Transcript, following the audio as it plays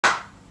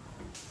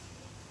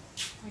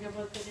Lägga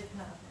på till ditt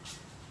nät.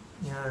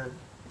 Ja.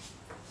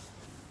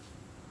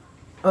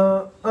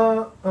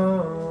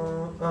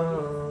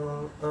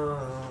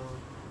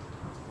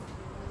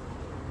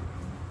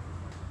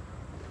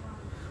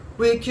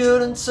 We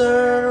couldn't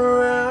turn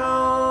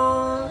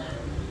around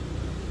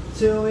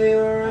till we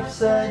were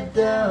upside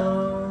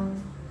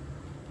down.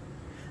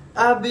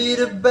 I'll be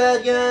the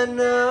bad guy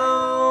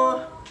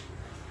now,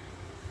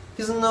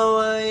 'cause no,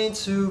 I ain't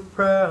too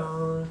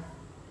proud.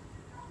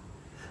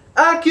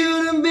 I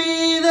couldn't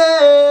be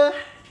there,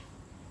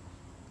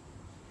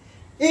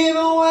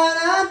 even when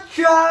I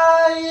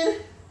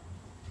tried.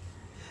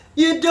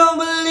 You don't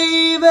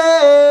believe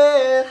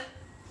it.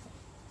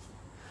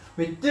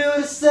 We do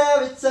this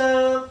every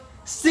time.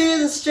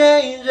 Seasons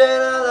change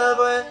and our love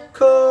went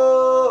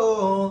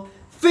cold.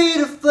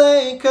 Feet of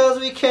flame 'cause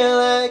we can't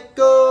let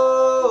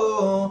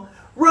go.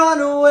 Run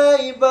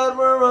away, but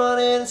we're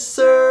running in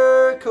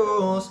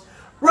circles.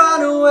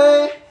 Run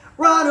away,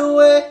 run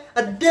away.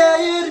 I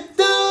dare you to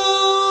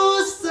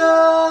do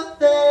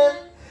something.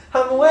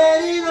 I'm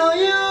waiting on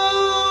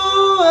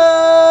you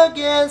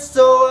again,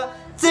 so I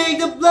take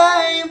the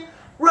blame.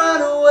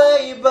 Run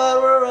away,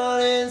 but we're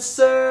running in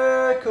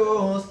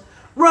circles.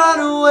 Run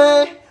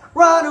away,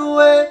 run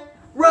away,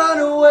 run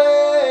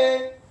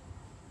away.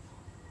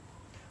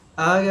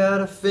 I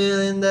got a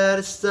feeling that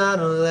it's time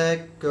to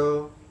let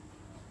go.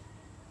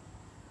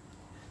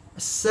 I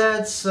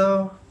said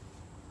so.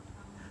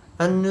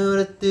 I knew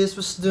that this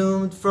was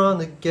doomed from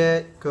the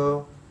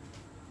get-go.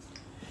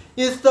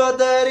 You thought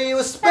that he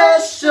was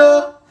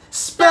special,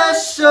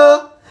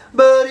 special,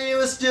 but he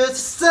was just a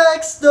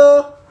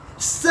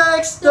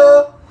sex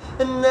doll,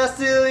 and I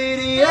still hear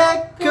the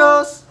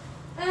echoes.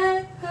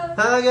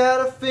 I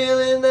got a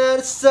feeling that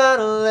it's time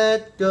to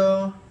let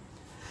go.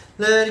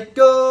 Let it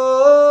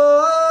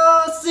go.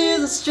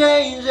 Seasons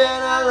change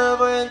and our love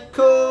went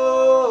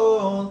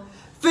cold.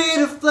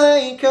 Feet of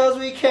flame 'cause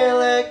we can't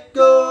let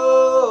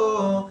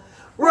go.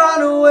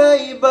 Run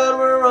away, but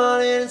we're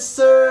running in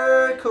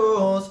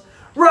circles.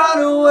 Run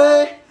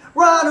away,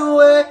 run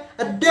away.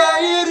 I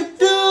dare you to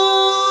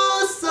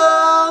do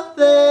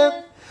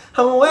something.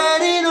 I'm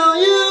waiting on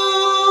you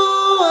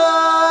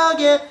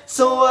again,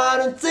 so I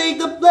don't take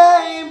the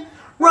blame.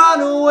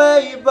 Run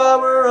away, but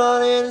we're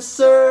running in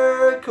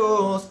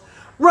circles.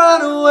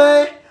 Run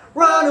away,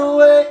 run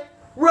away,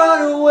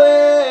 run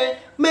away.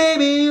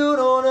 Maybe you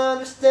don't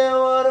understand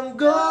what I'm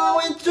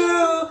going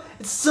through.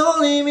 It's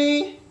only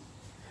me.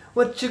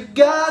 What you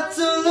got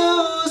to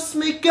lose?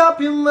 Make up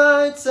your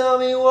mind, tell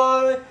me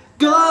what I'm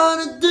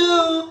gonna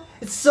do.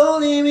 It's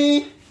only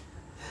me.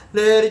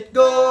 Let it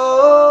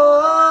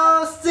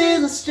go.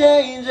 Seasons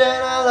change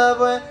and our love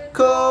went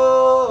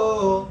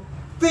cold.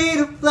 Feet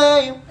of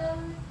flame.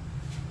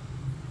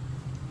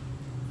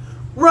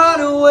 Run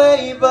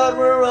away, but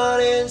we're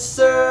running in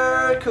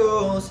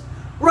circles.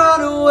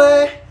 Run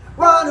away,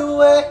 run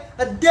away.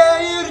 I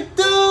dare you to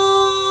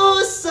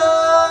do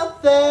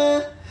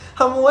something.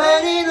 I'm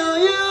waiting on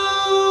you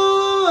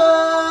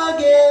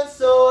again,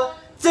 so I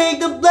take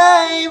the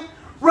blame.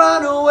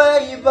 Run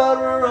away, but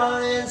we're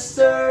running in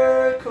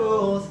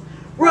circles.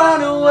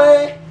 Run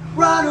away,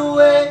 run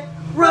away,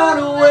 run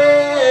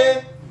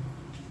away.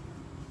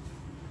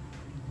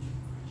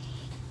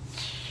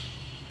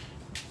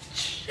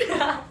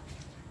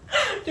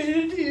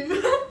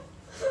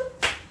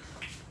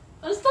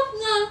 Stopp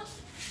nu!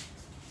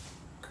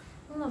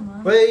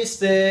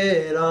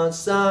 Wasted on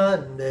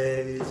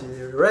Sundays,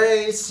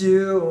 erase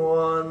you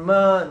on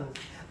Monday.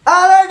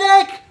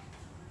 Allergic!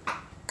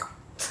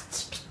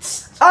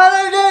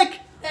 Allergic!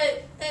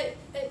 Hey, hey,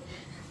 hey.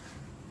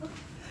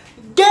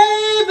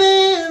 Gave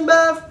in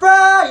by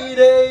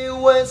Friday,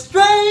 went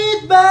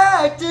straight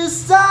back to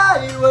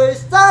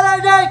sideways.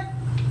 Allergic!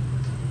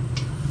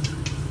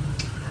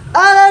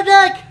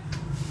 Allergic!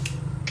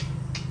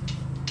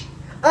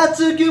 I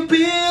took your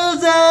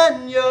pills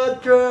and your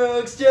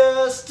drugs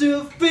just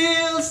to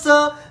feel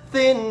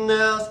something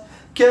else,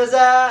 'cause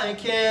I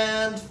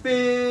can't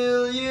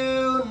feel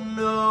you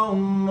no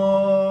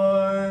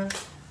more.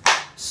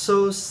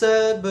 So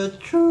sad but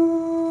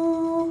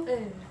true.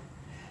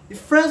 You're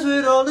friends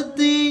with all the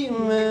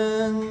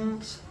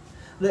demons.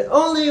 They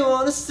only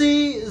wanna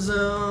seize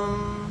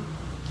them.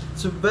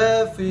 Too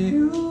bad for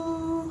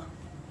you.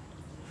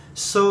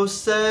 So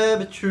sad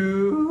but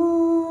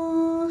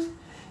true.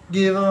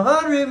 Give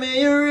 100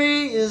 million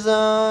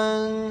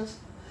reasons,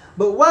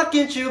 but why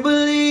can't you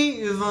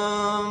believe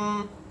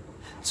them?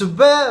 Too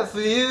bad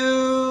for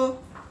you.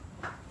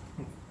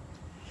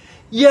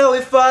 Yeah,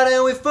 we fought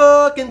and we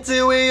fuck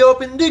until we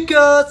opened the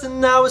cuts, and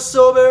now we're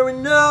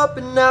sobering up,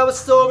 and now we're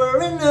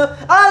sobering up.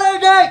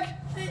 Allergic!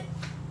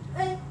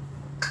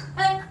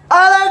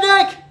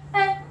 Allergic!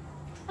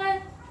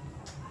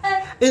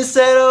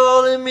 Instead of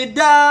holding me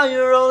down,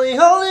 you're only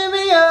holding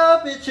me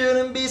up. It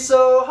shouldn't be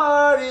so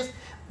hard, it's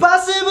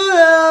possible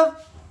love.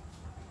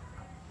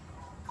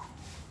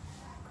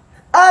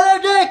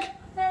 Allergic!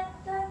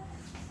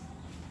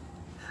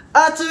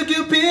 I took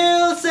your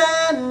pills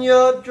and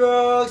your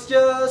drugs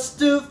just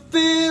to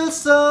feel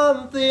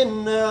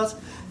something else,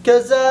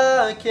 'cause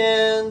I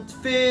can't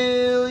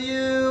feel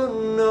you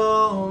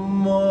no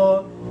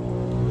more.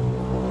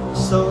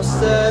 So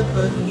sad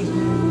but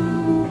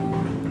true.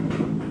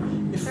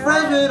 You're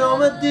friends with all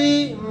my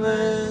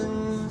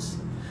demons.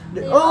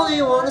 They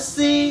only wanna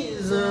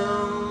seize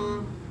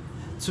them.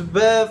 Too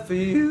bad for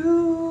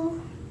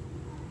you.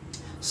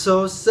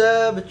 So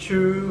sad but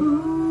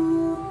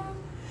true.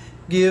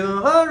 Give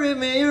 100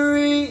 million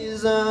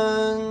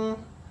reasons.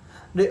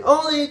 They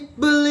only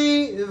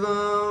believe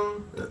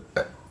them.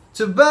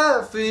 Too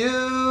bad for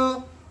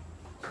you.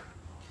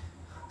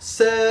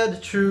 Said the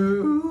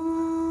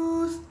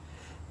truth.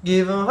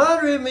 Give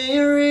 100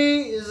 million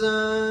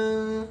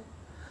reasons.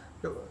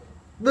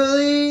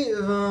 Believe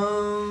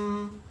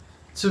them.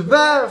 Too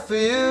bad for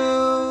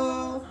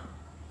you.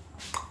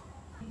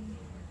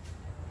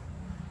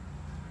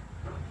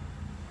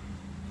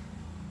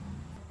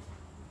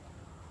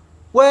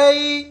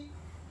 Wait,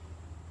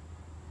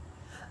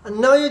 I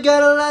know you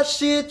got a lot of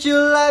shit you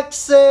like to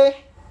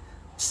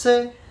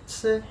say.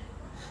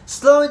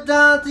 Slow it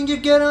down, think you're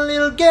getting a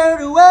little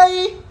carried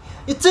away.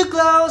 You're too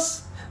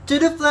close to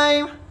the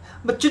flame,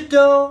 but you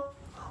don't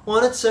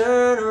wanna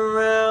turn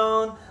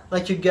around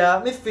like you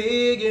got me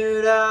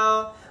figured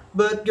out.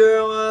 But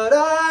girl, what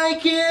I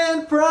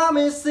can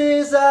promise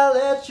is I'll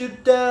let you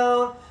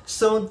down.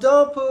 So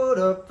don't put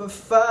up a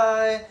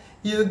fight,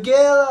 you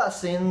get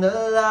lost in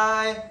the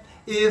light.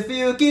 If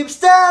you keep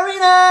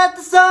staring at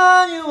the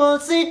sun, you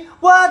won't see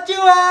what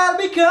you have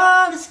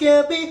become. This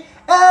can't be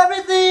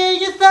everything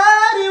you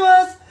thought it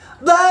was.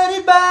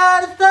 Blinded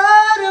by the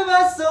thought of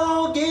us,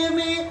 so give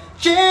me a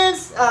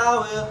chance. I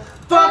will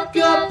fuck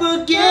up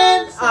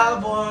again. I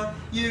want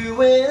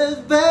you in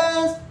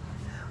advance,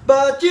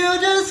 but you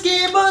just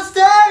keep on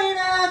staring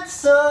at the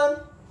sun.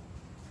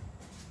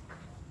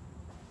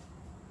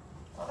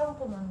 Parang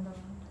kumanda.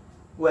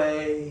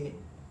 Wait,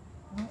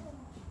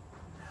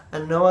 I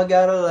know I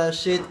got a lot of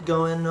shit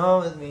going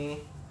on with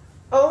me.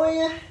 Oh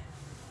yeah,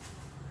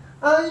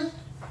 I'm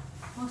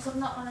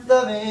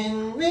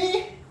loving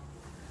me.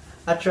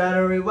 I try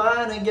to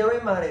rewind and get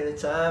reminded of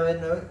the time and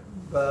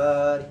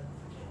nobody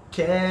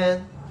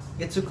can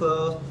get too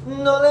close.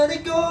 No, let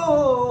it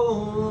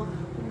go,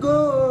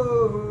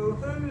 go.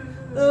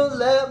 Don't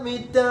let me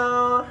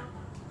down.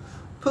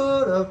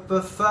 Put up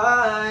a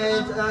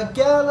fight. I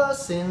get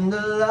lost in the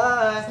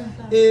light.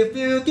 If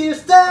you keep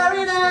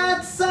staring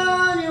at the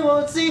sun, you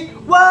won't see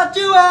what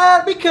you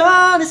have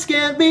become. This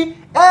can't be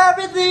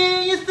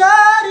everything you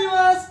thought it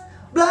was.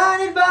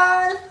 Blinded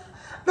by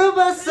the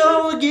bus,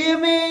 so give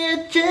me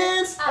a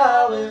chance.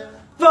 I will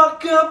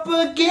fuck up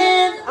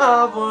again.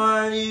 I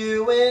warn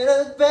you in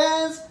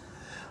advance,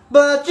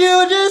 but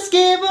you just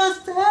keep on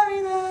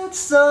staring at the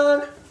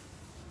sun.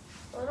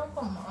 Parang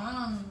come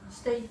on.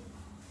 Stay.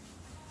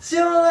 So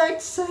you like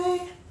to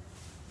say,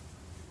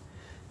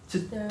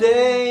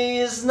 today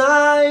is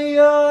not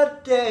your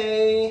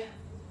day.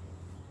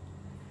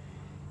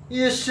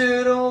 You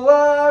should've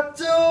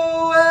walked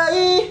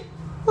away.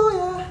 Oh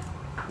yeah.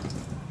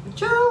 But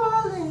you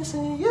won't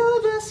listen,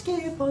 you just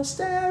keep on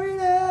staring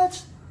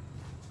at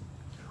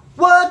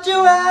what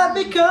you have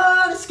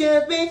become. This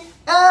can't be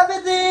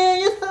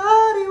everything you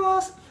thought it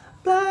was.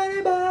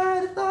 Blinded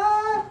by the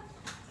thought.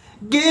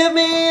 Give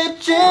me a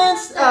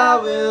chance, I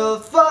will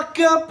fuck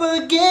up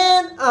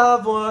again. I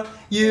want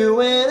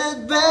you in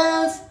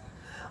advance,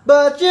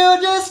 but you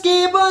just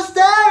keep on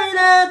staring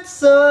at the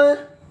sun.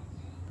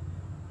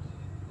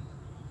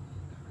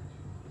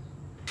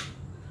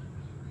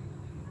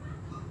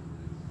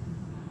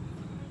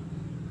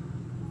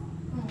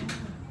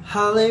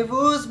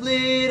 Hollywood's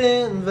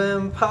bleeding,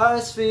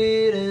 vampires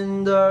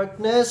feeding,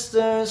 darkness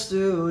turns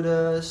to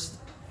dust.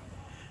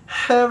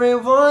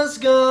 Everyone's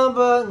gone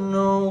but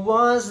no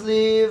one's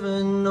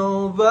leaving,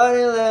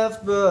 nobody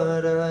left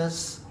but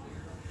us.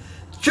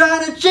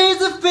 Trying to change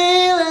the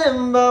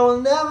feeling but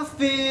we'll never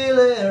feel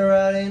it,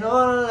 riding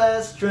on the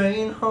last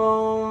train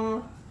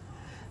home.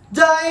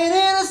 Dying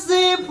in a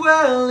sleep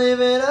while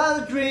living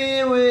out a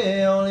dream,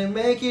 we only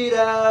make it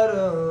out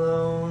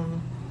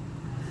alone.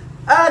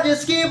 I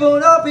just keep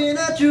on hoping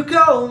that you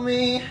call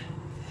me.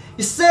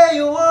 You say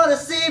you wanna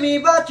see me,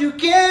 but you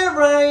can't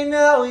right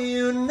now.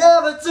 You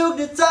never took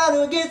the time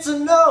to get to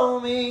know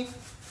me.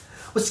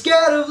 We're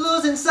scared of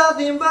losing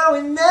something, but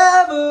we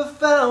never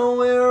found.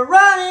 We're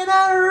running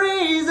out of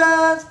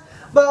reasons,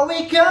 but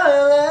we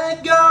can't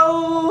let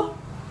go.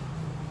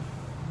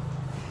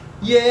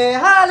 Yeah,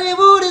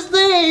 Hollywood is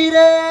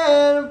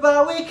bleeding,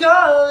 but we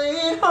call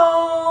it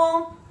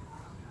home.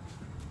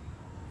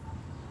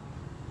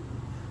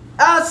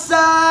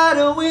 Outside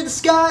and with the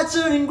sky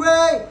turning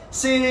grey,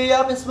 city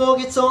up in smoke,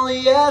 it's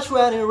only ash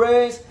when it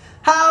rains.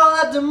 Howl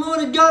at the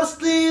moon and go to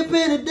sleep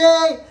in the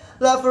day.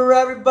 Laugh for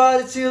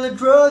everybody till the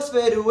drugs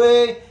fade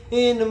away.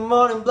 In the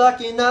morning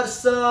blocking out the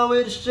sun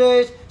with the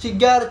shades. She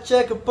gotta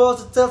check her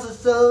pulse and tells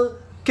herself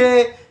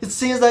okay. It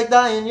seems like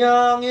dying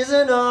young is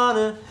an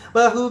honor,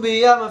 but who'll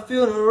be at my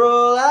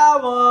funeral, I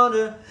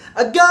wonder.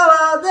 I go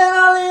out then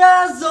all the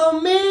eyes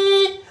on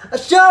me. I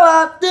show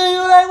up, do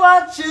you like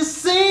what you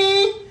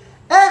see?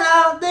 And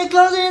now they're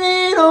closing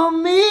in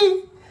on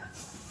me.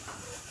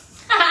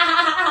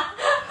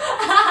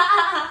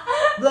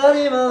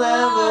 Bloody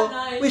Malone,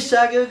 nice. wish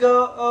I could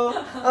go, oh,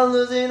 I'm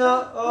losing,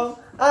 oh,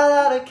 I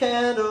light a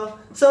candle,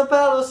 some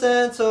Palo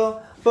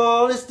Santo, for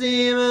all these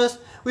demons,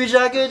 wish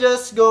I could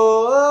just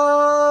go,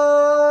 oh.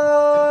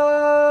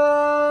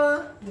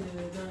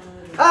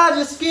 I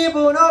just keep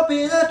on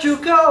hoping that you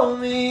call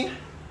me.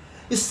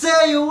 You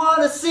say you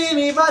wanna see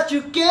me, but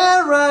you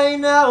can't right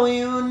now.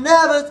 You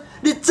never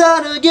did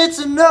time to get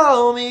to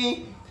know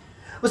me.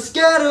 We're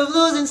scared of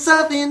losing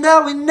something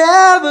that we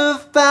never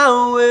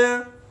found.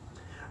 We're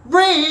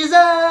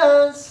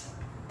reasons.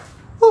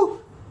 Woo.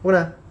 What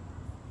up?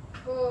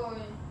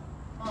 Uy.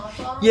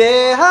 Parang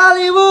Yeah,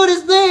 Hollywood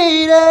is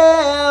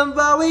bleeding,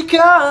 but we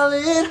call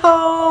it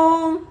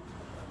home.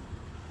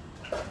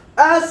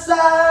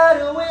 Outside,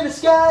 the winter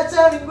sky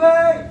turning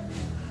gray.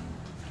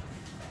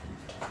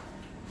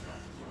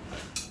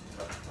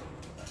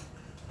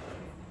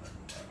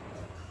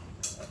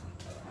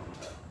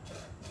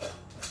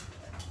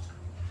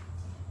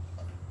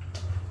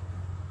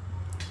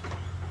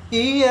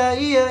 Yeah,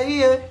 yeah,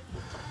 yeah.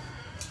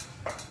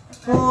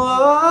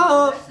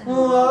 Whoa,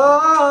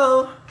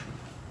 whoa.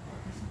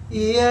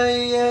 Yeah,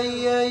 yeah,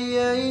 yeah,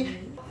 yeah.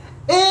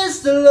 It's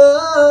the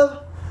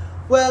love.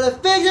 Well,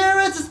 if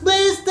ignorance is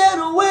bliss,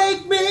 then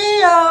wake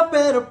me up,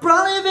 and I'll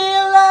probably be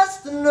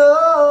last to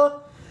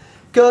know.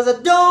 'Cause I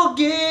don't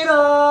get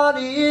on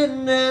the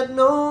internet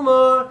no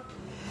more.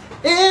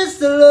 It's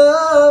the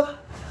love.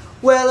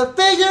 Well, if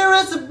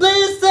ignorance is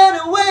bliss, then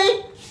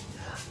wake,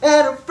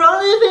 and I'll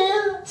probably be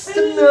last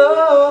to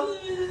know.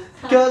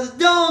 'Cause I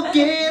don't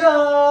get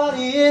on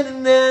the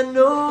internet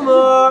no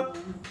more.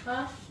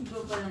 Ha?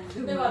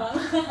 Di ba lang?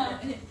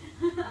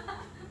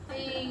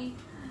 Hey.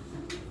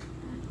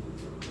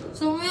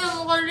 Sumi,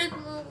 ang kalit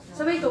mo.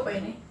 Sabay ko pa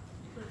yun eh.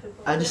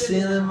 I just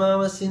seen the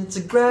mama's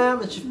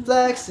Instagram and she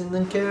flexing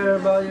and care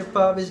about your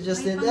puppies,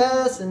 just an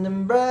ass and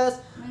them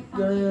breasts.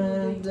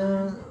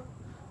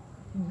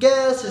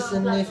 Guess it's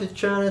and if you're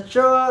trying to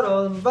throw out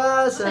all them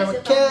vibes, I'ma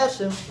catch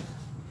them.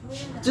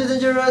 Too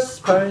dangerous,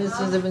 parties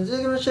since they've been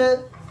doing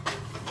shit.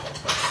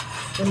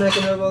 They're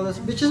making up all those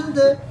bitches in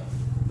there.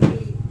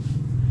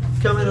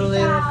 Coming on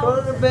later for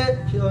the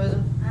bed, she always.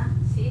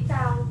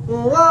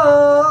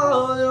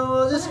 Whoa,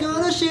 they're just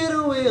gonna shit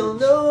and we all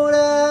know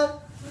that.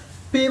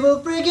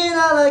 People freaking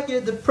out like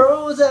it's the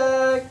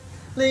Prozac.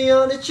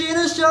 Leon the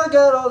cheater sure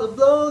got all the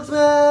blokes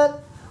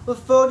mad. Well,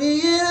 for the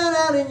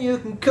internet and you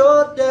can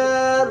call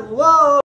that. Whoa.